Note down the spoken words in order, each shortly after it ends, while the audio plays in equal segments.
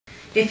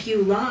if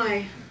you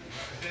lie.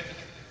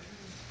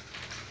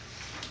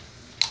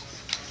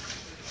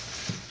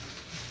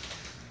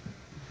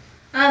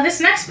 This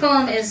next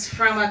poem is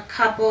from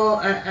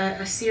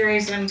a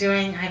series that I'm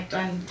doing. I've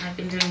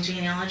been doing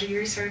genealogy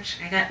research.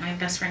 I got my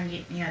best friend,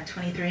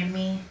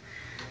 23andMe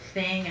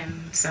thing,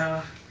 and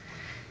so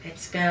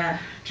it's been a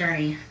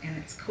journey, and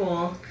it's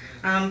cool.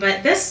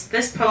 But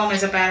this poem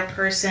is about a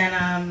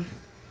person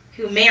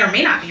who may or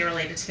may not be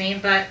related to me,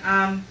 but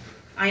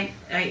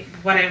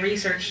what I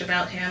researched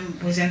about him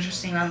was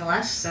interesting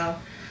nonetheless, so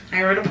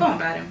I wrote a poem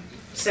about him.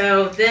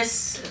 So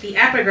the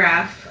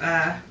epigraph,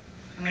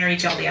 I'm going to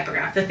read you all the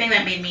epigraph, the thing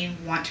that made me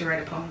want to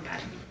write a poem about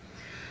him.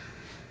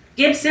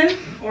 Gibson,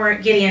 or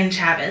Gideon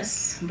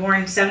Chavis,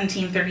 born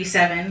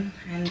 1737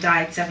 and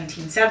died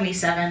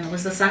 1777,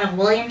 was the son of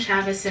William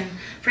Chavis and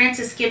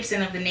Frances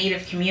Gibson of the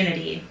native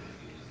community.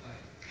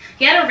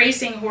 He had a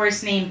racing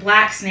horse named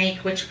Black Snake,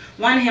 which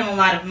won him a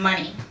lot of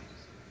money.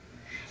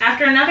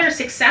 After another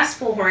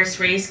successful horse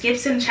race,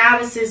 Gibson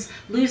Chavis's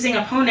losing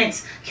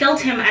opponents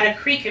killed him at a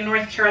creek in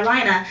North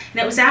Carolina,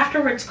 and it was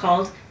afterwards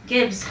called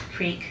Gibbs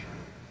Creek.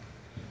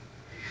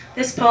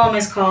 This poem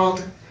is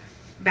called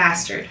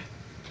Bastard.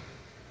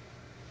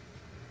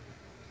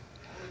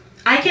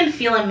 I can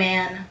feel a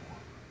man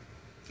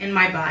in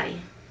my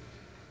body,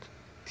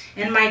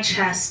 in my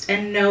chest,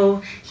 and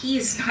know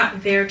he's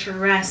not there to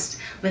rest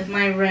with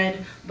my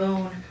red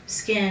bone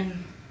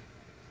skin.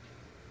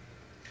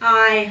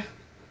 I,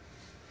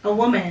 a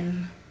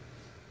woman,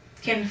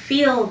 can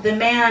feel the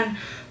man,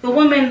 the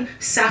woman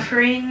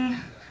suffering,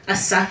 a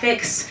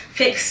suffix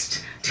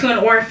fixed to an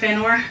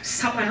orphan or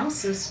someone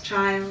else's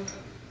child.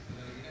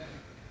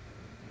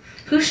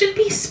 Who should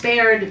be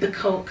spared the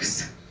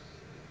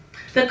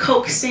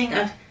coaxing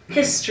of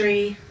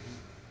history?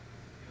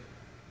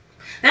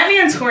 That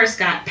man's horse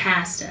got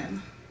past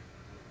him.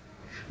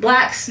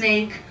 Black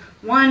Snake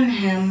won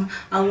him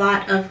a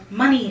lot of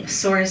money,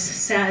 source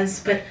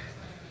says, but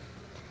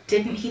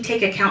didn't he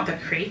take account the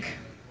creek,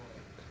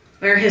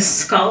 where his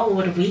skull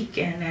would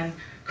weaken and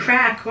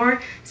crack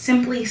or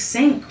simply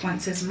sink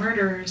once his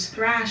murderers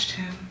thrashed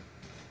him?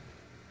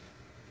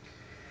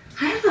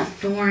 I have a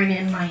thorn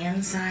in my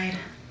inside.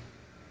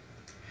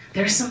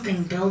 There's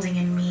something building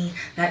in me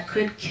that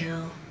could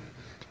kill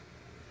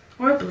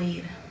or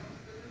bleed.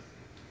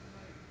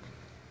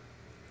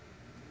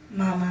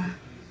 Mama,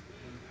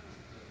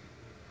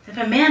 if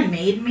a man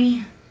made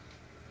me,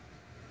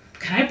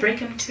 can I break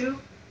him too?